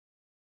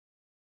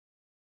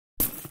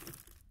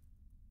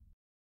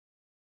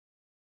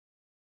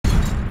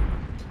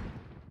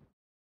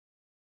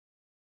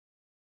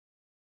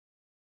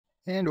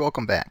And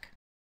welcome back.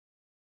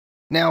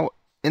 Now,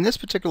 in this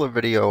particular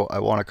video, I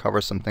want to cover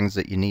some things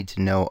that you need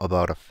to know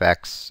about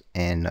effects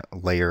and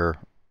layer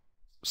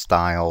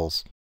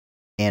styles.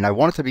 And I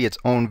want it to be its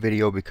own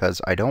video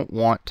because I don't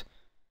want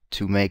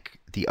to make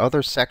the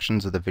other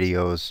sections of the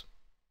videos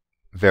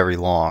very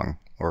long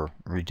or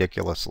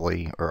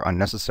ridiculously or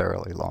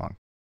unnecessarily long.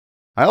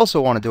 I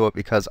also want to do it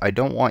because I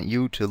don't want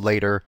you to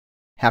later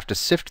have to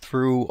sift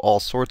through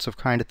all sorts of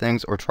kind of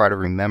things or try to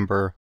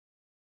remember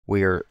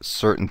where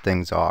certain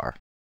things are.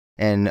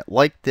 And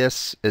like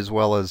this, as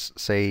well as,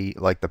 say,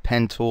 like the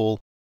pen tool,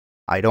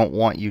 I don't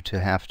want you to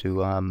have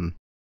to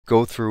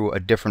go through a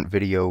different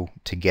video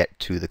to get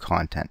to the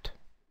content.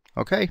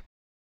 Okay?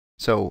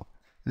 So,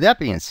 that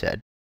being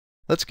said,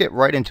 let's get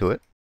right into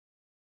it.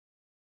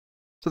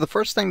 So the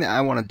first thing that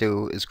I want to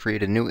do is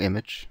create a new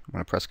image. I'm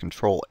going to press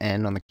Control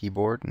N on the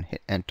keyboard and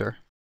hit Enter.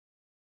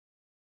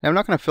 Now I'm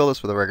not going to fill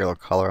this with a regular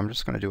color, I'm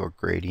just going to do a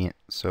gradient.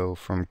 So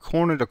from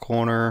corner to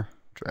corner,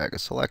 drag a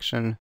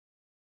selection,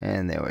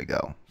 and there we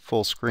go.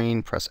 Full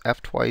screen, press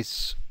F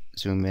twice,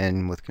 zoom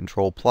in with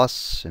Control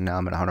plus, and now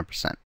I'm at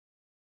 100%. I'm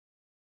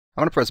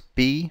going to press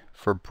B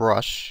for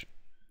brush,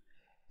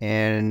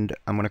 and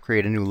I'm going to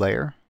create a new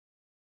layer.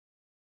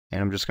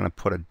 And I'm just going to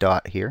put a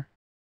dot here.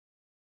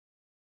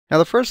 Now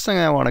the first thing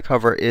I want to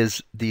cover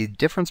is the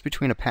difference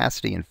between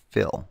opacity and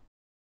fill.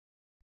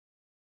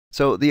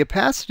 So the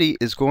opacity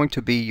is going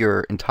to be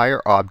your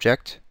entire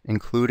object,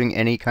 including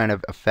any kind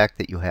of effect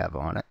that you have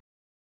on it,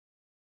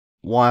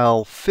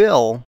 while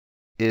fill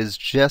is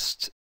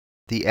just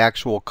the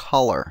actual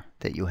color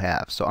that you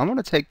have. So I'm going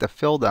to take the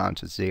fill down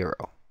to 0.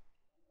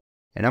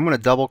 And I'm going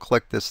to double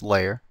click this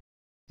layer.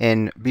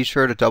 And be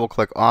sure to double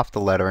click off the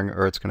lettering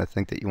or it's going to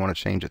think that you want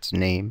to change its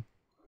name.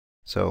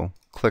 So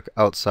click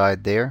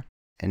outside there.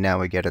 And now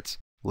we get its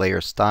layer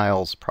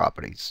styles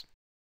properties.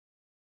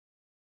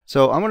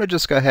 So I'm going to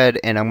just go ahead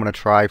and I'm going to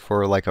try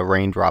for like a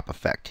raindrop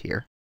effect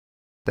here.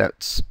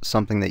 That's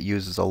something that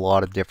uses a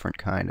lot of different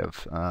kind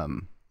of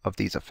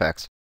these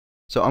effects.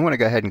 So I'm going to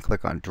go ahead and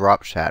click on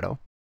Drop Shadow.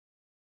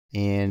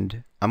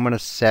 And I'm going to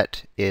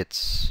set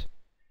its,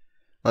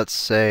 let's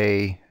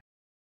say,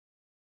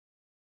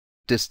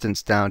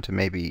 distance down to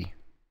maybe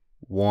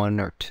 1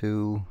 or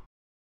 2.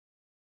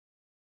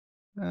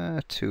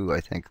 2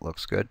 I think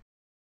looks good.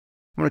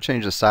 I'm going to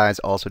change the size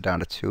also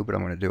down to 2, but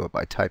I'm going to do it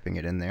by typing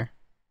it in there.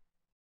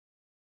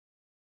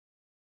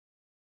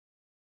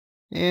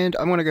 And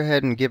I'm going to go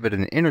ahead and give it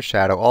an inner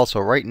shadow. Also,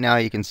 right now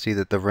you can see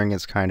that the ring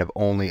is kind of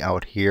only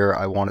out here.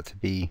 I want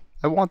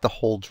the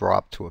whole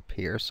drop to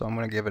appear, so I'm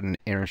going to give it an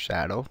inner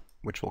shadow,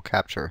 which will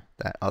capture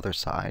that other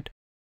side.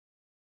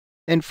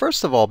 And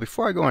first of all,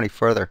 before I go any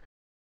further,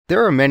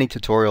 there are many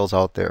tutorials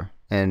out there,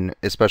 and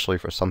especially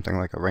for something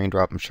like a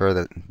raindrop, I'm sure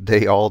that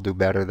they all do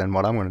better than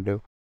what I'm going to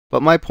do.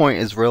 But my point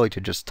is really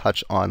to just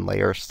touch on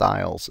layer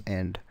styles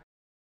and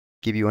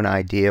give you an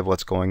idea of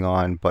what's going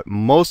on, but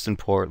most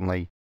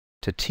importantly,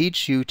 to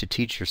teach you to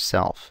teach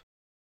yourself.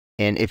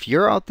 And if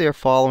you're out there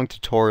following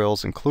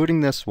tutorials,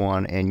 including this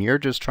one, and you're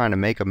just trying to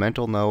make a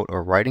mental note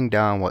or writing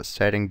down what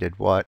setting did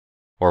what,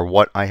 or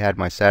what I had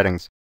my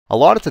settings, a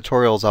lot of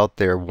tutorials out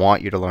there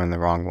want you to learn the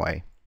wrong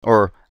way.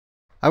 Or,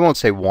 I won't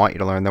say want you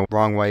to learn the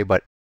wrong way,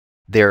 but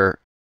the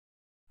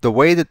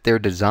way that they're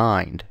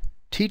designed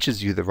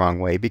teaches you the wrong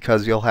way,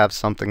 because you'll have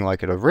something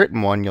like a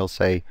written one, you'll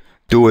say,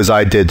 do as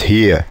I did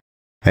here,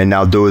 and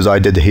now do as I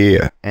did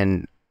here.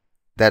 And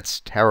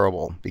that's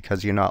terrible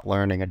because you're not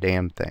learning a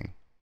damn thing.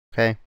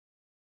 Okay?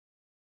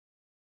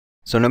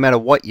 So no matter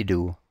what you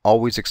do,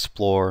 always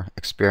explore,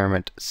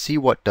 experiment, see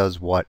what does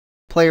what,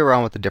 play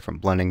around with the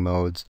different blending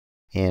modes,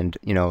 and,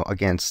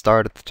 again,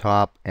 start at the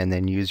top and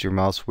then use your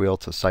mouse wheel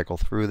to cycle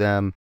through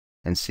them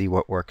and see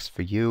what works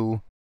for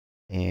you.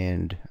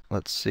 And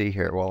let's see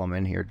here while I'm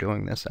in here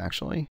doing this,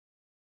 actually.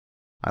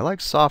 I like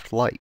soft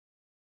light.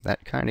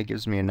 That kind of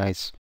gives me a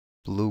nice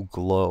blue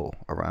glow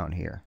around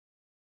here.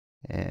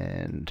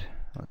 And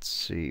let's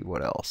see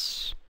what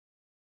else.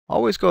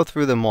 Always go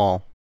through them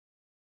all.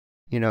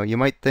 You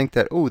might think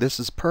that, oh, this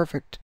is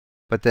perfect,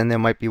 but then there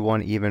might be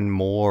one even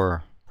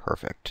more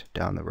perfect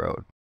down the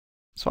road.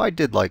 So I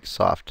did like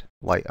soft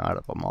light out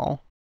of them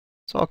all.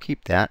 So I'll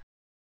keep that.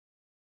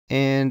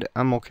 And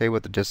I'm okay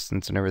with the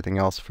distance and everything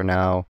else for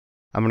now.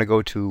 I'm going to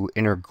go to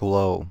Inner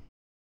Glow.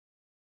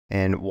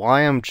 And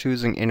why I'm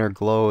choosing Inner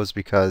Glow is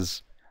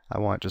because I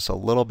want just a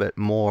little bit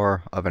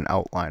more of an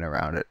outline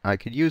around it. I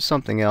could use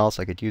something else.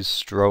 I could use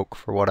Stroke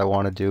for what I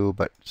want to do,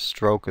 but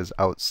Stroke is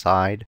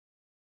outside.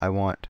 I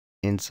want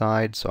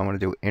inside, so I'm going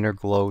to do Inner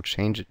Glow,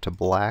 change it to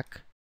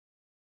black.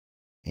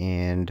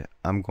 And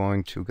I'm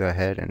going to go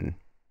ahead and,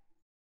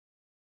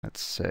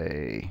 let's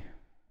say,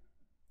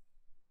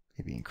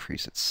 maybe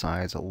increase its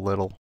size a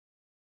little,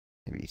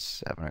 maybe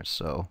 7 or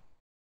so.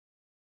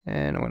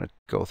 And I'm going to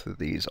go through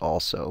these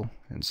also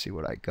and see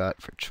what I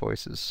got for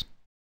choices.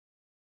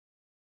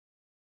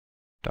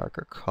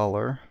 Darker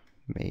color,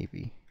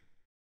 maybe.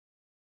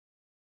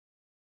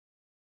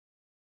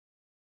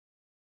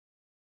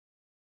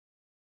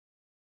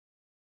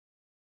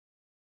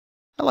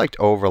 I liked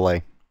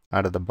Overlay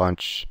out of the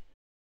bunch.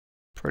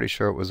 Pretty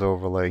sure it was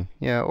overlay.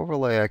 Yeah,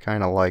 overlay I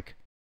kind of like.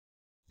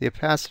 The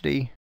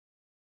opacity,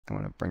 I'm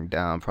going to bring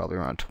down probably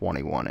around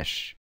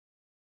 21-ish.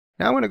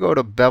 Now I'm going to go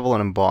to bevel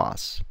and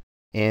emboss.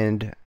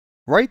 And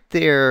right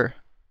there,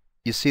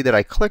 you see that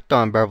I clicked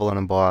on bevel and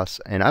emboss,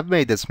 and I've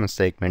made this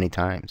mistake many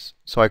times.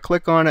 So I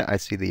click on it, I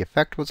see the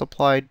effect was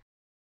applied,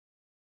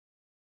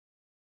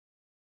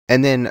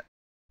 and then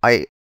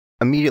I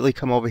immediately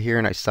come over here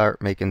and I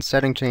start making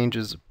setting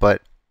changes,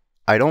 but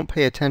I don't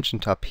pay attention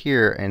to up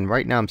here, and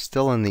right now I'm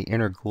still in the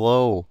inner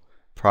glow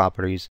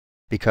properties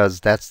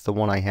because that's the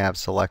one I have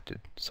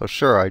selected. So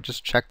sure, I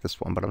just checked this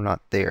one, but I'm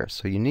not there.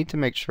 So you need to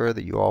make sure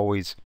that you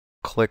always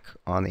click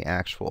on the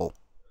actual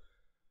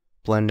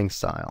blending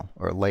style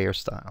or layer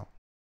style.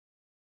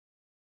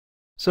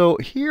 So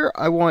here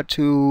I want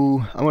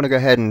to go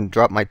ahead and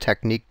drop my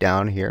technique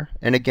down here,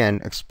 and again,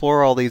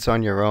 explore all these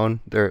on your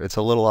own. It's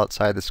a little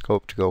outside the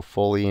scope to go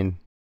fully in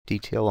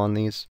detail on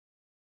these.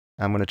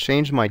 I'm going to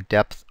change my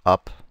depth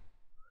up,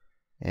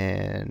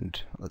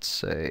 and let's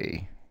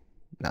say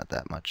not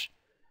that much.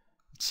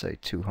 Let's say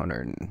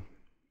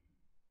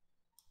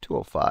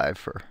 205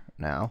 for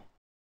now.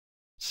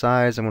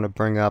 Size I'm going to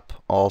bring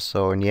up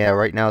also, and yeah,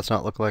 right now it's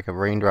not looking like a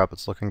raindrop,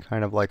 it's looking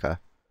kind of like a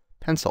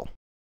pencil.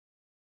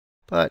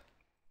 But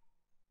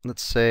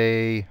let's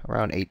say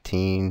around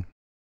 18.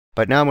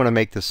 But now I'm going to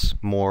make this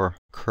more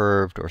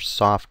curved or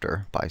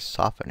softer by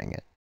softening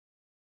it.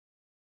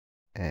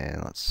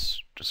 And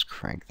let's just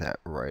crank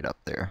that right up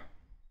there.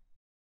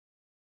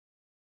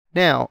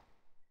 Now,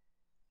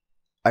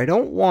 I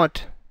don't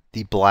want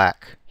the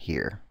black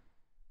here,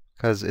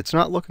 because it's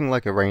not looking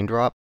like a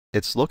raindrop.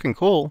 It's looking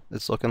cool.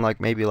 It's looking like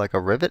maybe like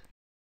a rivet.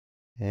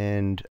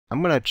 And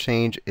I'm going to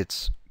change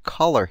its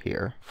color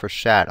here for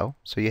shadow.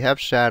 So you have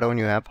shadow and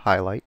you have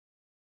highlight.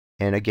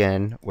 And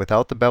again,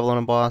 without the bevel and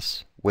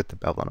emboss, with the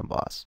bevel and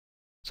emboss.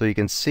 So you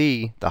can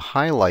see the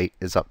highlight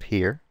is up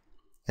here,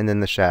 and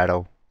then the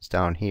shadow is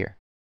down here.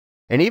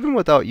 And even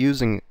without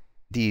using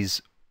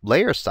these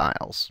layer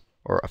styles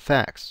or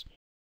effects,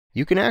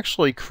 you can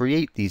actually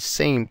create these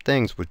same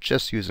things with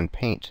just using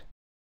paint.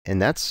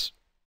 And that's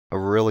a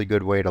really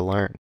good way to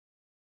learn.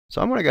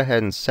 So I'm going to go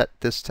ahead and set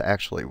this to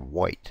actually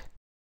white.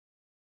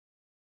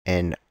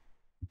 And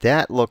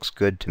that looks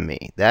good to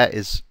me. That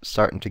is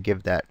starting to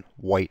give that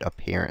white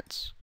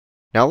appearance.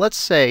 Now let's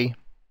say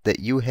that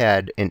you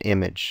had an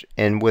image,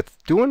 and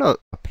with doing a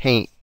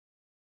paint,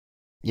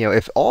 you know,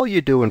 if all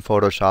you do in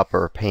Photoshop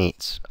are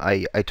paints,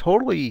 I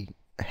totally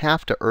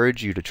have to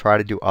urge you to try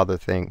to do other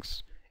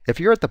things. If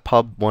you're at the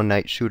pub one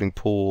night shooting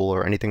pool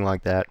or anything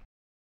like that,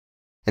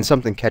 and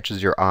something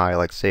catches your eye,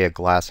 like say a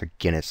glass of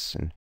Guinness,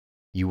 and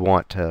you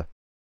want to,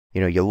 you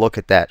know, you look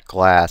at that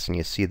glass and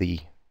you see the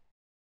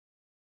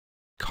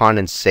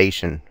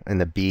condensation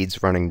and the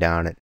beads running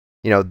down it.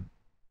 You know,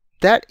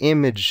 that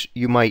image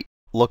you might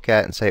look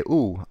at and say,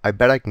 ooh, I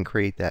bet I can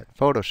create that in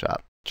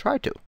Photoshop. Try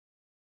to.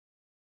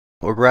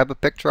 Or grab a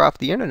picture off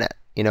the internet,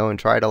 you know, and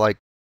try to like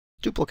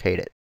duplicate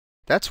it.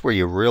 That's where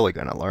you're really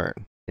going to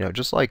learn. You know,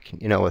 just like,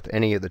 you know, with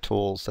any of the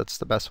tools, that's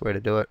the best way to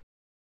do it.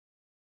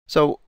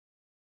 So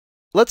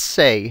let's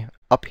say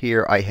up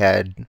here I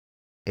had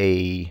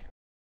a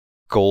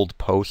gold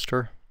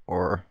poster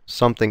or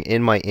something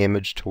in my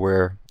image to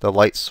where the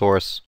light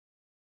source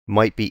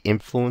might be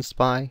influenced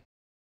by.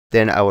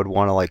 Then I would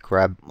want to like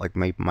grab like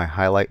maybe my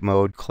highlight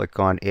mode, click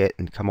on it,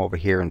 and come over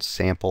here and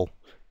sample,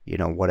 you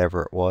know,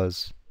 whatever it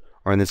was.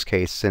 Or in this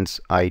case, since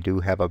I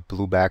do have a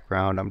blue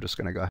background, I'm just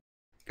going to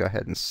go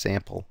ahead and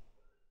sample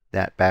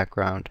that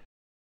background.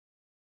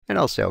 And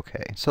I'll say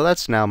OK. So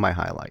that's now my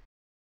highlight.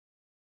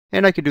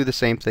 And I could do the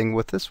same thing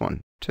with this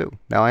one too.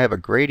 Now I have a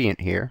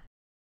gradient here.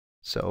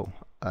 So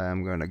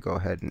I'm going to go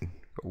ahead and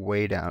go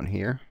way down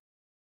here.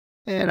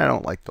 And I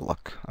don't like the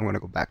look. I'm going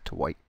to go back to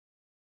white.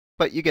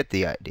 But you get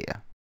the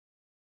idea.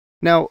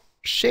 Now,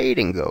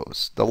 shading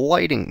goes, the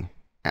lighting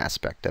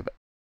aspect of it.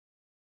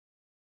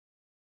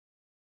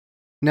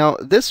 Now,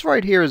 this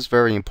right here is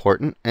very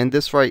important, and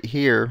this right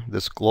here,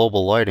 this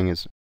global lighting,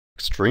 is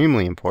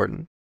extremely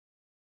important.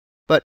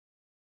 But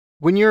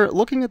when you're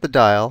looking at the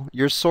dial,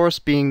 your source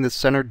being the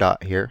center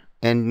dot here,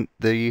 and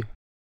the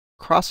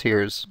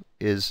crosshairs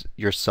is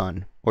your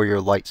sun, or your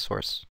light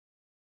source.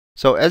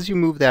 So as you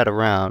move that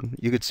around,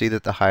 you could see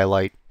that the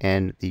highlight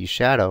and the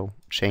shadow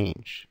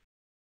change.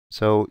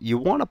 So you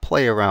want to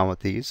play around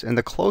with these, and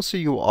the closer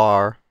you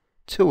are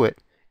to it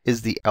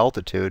is the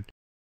altitude.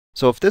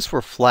 So if this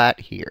were flat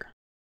here,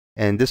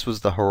 and this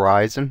was the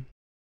horizon,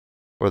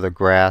 or the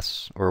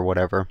grass, or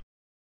whatever,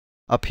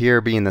 up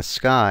here being the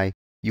sky,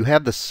 you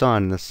have the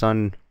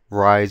sun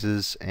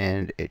rises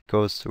and it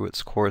goes through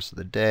its course of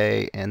the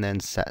day and then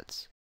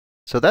sets.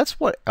 So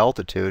that's what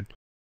altitude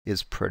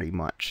is pretty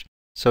much.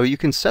 So you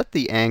can set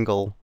the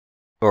angle,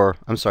 or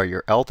I'm sorry,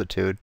 your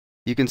altitude,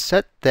 you can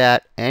set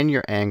that and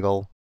your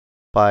angle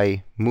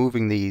by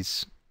moving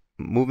this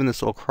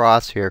little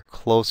cross here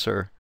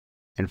closer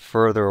and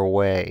further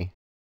away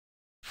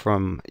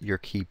from your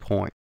key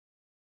point.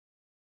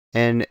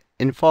 And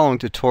in following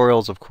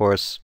tutorials, of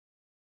course,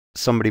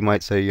 somebody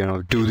might say, you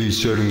know, do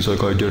these settings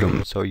like I did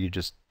them. So you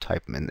just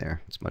type them in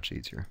there. It's much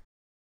easier.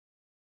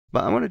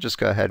 But I'm going to just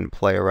go ahead and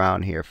play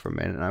around here for a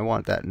minute. And I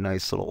want that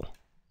nice little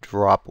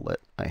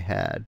droplet I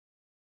had.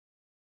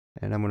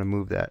 And I'm going to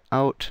move that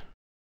out.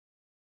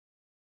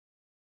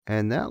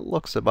 And that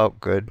looks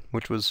about good,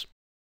 which was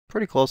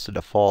pretty close to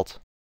default.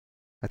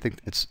 I think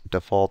its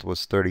default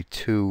was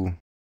 32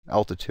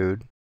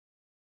 altitude.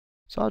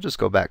 So I'll just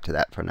go back to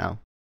that for now.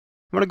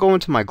 I'm going to go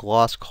into my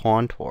gloss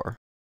contour.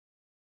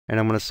 And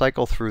I'm going to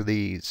cycle through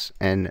these.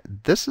 And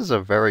this is a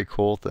very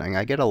cool thing.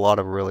 I get a lot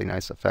of really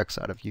nice effects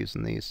out of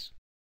using these.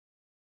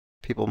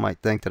 People might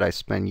think that I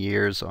spend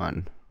years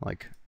on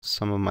like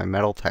some of my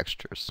metal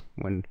textures,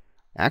 when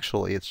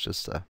actually it's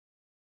just a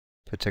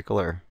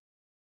particular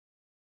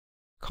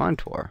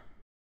contour.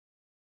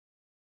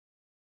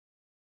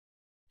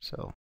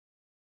 So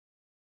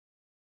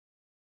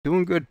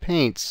doing good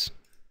paints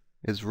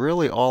is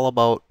really all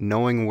about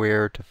knowing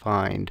where to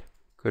find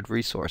good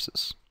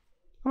resources.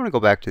 I'm going to go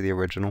back to the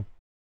original.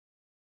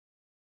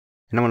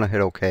 And I'm going to hit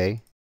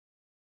OK.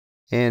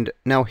 And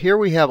now here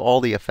we have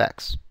all the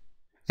effects.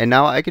 And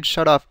now I could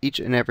shut off each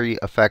and every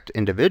effect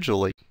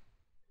individually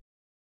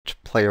to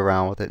play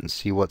around with it and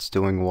see what's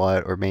doing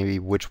what, or maybe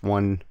which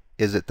one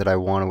is it that I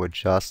want to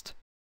adjust.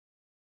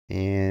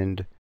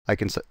 And I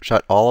can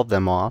shut all of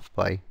them off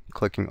by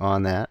clicking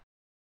on that.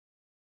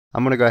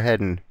 I'm going to go ahead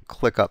and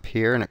click up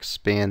here and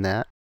expand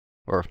that,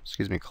 or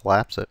excuse me,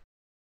 collapse it.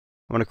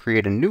 I'm going to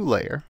create a new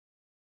layer.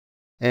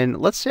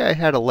 And let's say I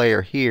had a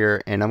layer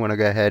here, and I'm going to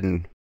go ahead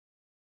and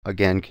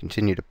again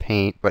continue to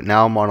paint, but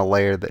now I'm on a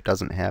layer that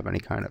doesn't have any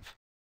kind of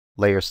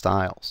layer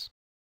styles.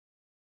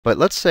 But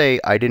let's say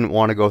I didn't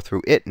want to go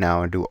through it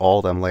now and do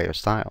all them layer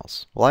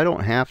styles. Well, I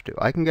don't have to.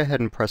 I can go ahead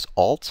and press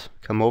Alt,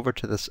 come over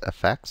to this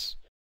effects,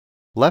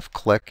 left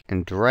click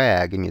and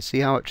drag, and you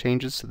see how it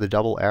changes to the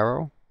double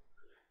arrow?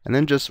 And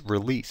then just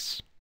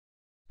release.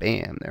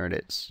 Bam, there it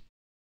is.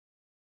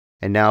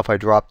 And now if I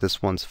drop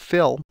this one's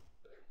fill,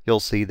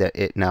 you'll see that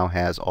it now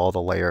has all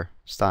the layer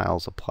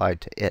styles applied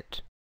to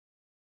it.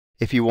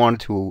 If you wanted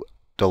to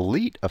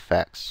delete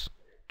effects,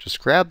 just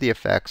grab the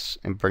effects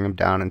and bring them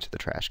down into the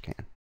trash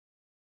can.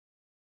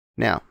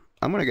 Now,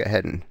 I'm going to go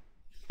ahead and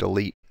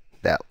delete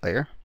that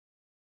layer.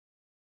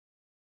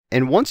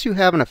 And once you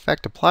have an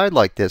effect applied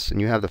like this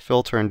and you have the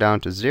fill turned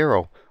down to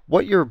 0,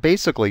 what you're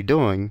basically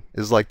doing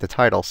is like the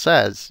title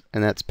says,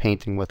 and that's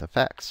painting with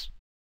effects.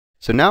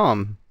 So now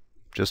I'm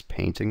just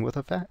painting with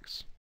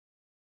effects.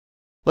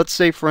 Let's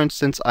say, for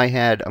instance, I'm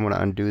going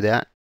to undo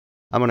that.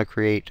 I'm going to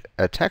create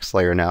a text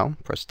layer now.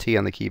 Press T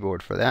on the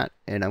keyboard for that.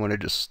 And I'm going to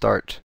just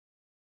start,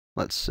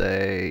 let's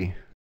say,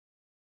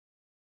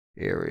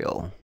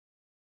 Arial.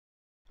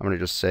 I'm going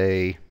to just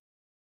say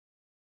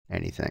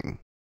anything.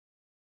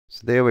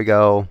 So there we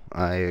go.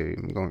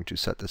 I'm going to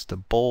set this to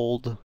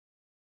bold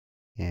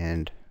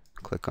and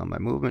click on my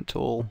movement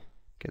tool.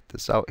 Get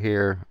this out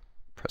here.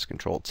 Press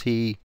Ctrl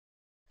T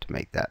to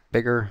make that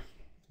bigger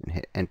and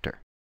hit enter.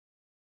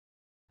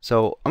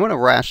 So I'm going to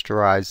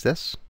rasterize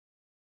this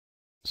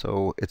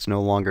so it's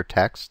no longer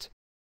text,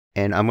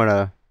 and I'm going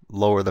to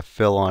lower the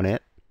fill on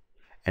it,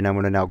 and I'm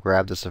going to now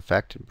grab this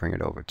effect and bring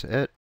it over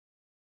to it,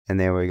 and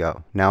there we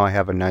go. Now I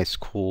have a nice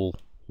cool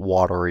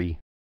watery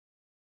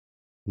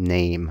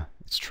name.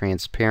 It's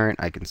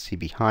transparent, I can see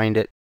behind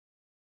it,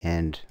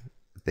 and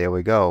there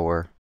we go,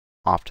 we're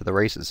off to the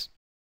races.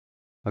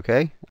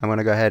 Okay, I'm going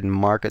to go ahead and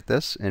market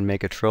this and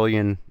make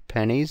 1,000,000,000,000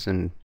 pennies,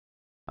 and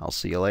I'll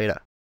see you later.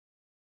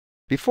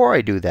 Before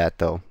I do that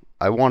though,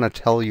 I want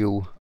to tell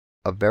you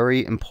a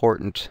very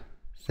important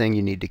thing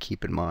you need to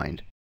keep in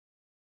mind.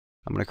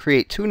 I'm going to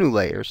create 2 new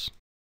layers,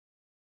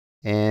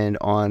 and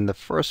on the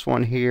first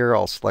one here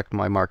I'll select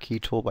my marquee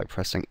tool by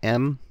pressing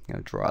M. I'm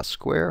going to draw a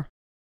square,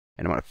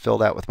 and I'm going to fill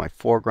that with my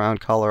foreground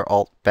color,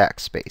 Alt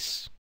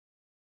Backspace.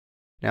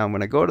 Now I'm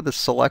going to go to the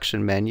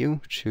selection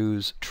menu,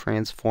 choose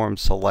Transform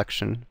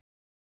Selection,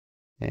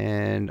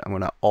 and I'm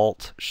going to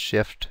Alt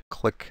Shift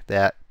click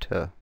that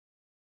to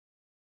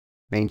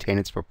maintain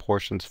its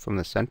proportions from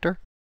the center.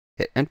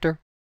 Hit enter.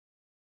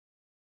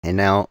 And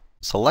now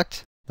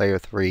select layer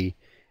 3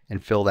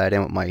 and fill that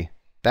in with my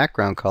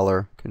background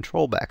color,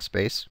 Control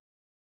Backspace,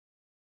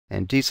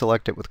 and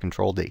deselect it with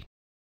Control D.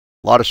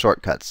 A lot of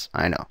shortcuts,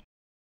 I know.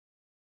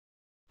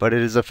 But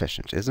it is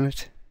efficient, isn't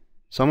it?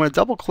 So I'm going to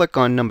double click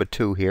on number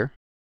 2 here,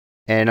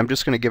 and I'm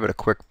just going to give it a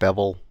quick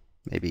bevel,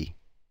 maybe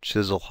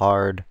chisel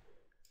hard,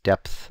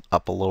 depth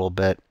up a little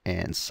bit,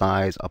 and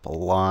size up a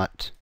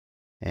lot,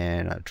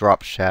 and a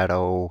drop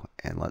shadow,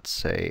 and let's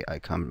say I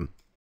come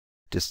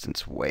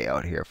distance way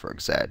out here for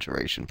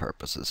exaggeration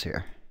purposes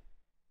here.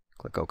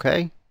 Click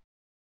OK.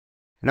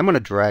 And I'm going to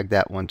drag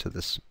that one to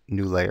this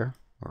new layer,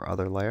 or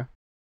other layer.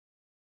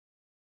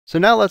 So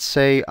now let's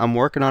say I'm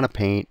working on a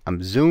paint,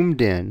 I'm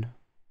zoomed in,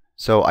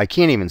 so I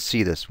can't even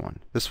see this one.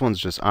 This one's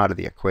just out of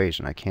the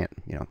equation. I can't,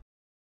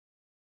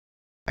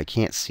 I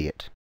can't see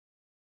it.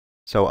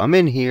 So I'm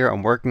in here,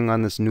 I'm working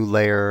on this new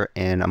layer,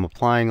 and I'm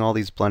applying all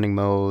these blending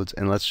modes,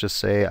 and let's just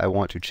say I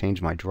want to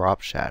change my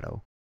drop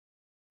shadow.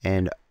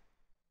 And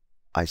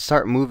I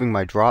start moving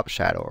my drop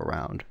shadow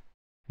around.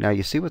 Now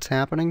you see what's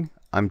happening?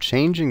 I'm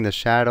changing the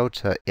shadow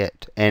to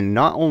it, and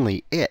not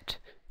only it,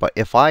 But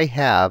if I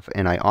have,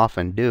 and I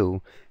often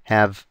do,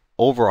 have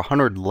over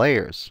 100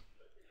 layers,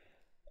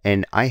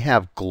 and I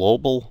have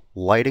global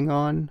lighting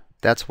on,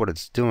 that's what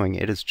it's doing.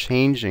 It is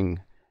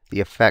changing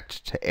the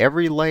effect to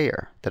every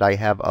layer that I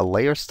have a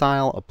layer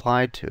style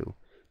applied to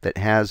that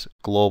has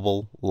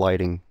global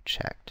lighting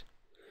checked.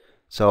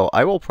 So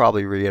I will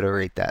probably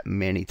reiterate that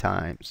many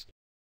times,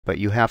 but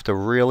you have to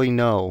really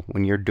know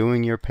when you're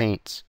doing your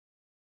paints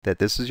that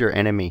this is your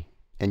enemy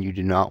and you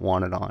do not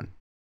want it on.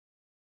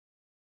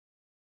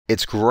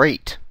 It's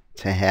great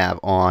to have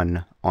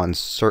on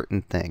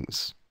certain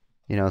things,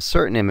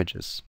 certain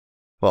images.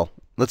 Well,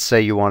 let's say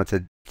you wanted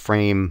to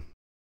frame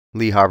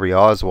Lee Harvey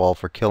Oswald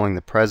for killing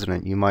the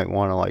president. You might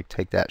want to like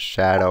take that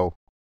shadow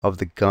of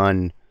the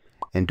gun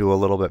and do a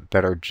little bit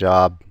better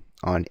job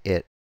on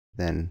it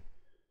than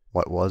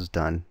what was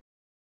done.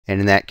 And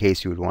in that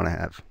case, you would want to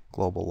have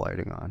global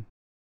lighting on.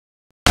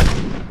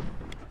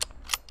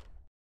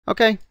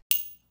 Okay.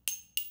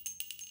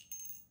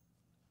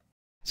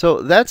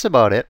 So that's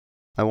about it.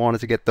 I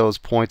wanted to get those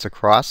points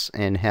across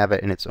and have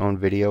it in its own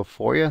video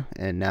for you,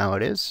 and now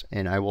it is,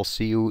 and I will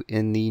see you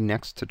in the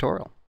next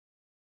tutorial.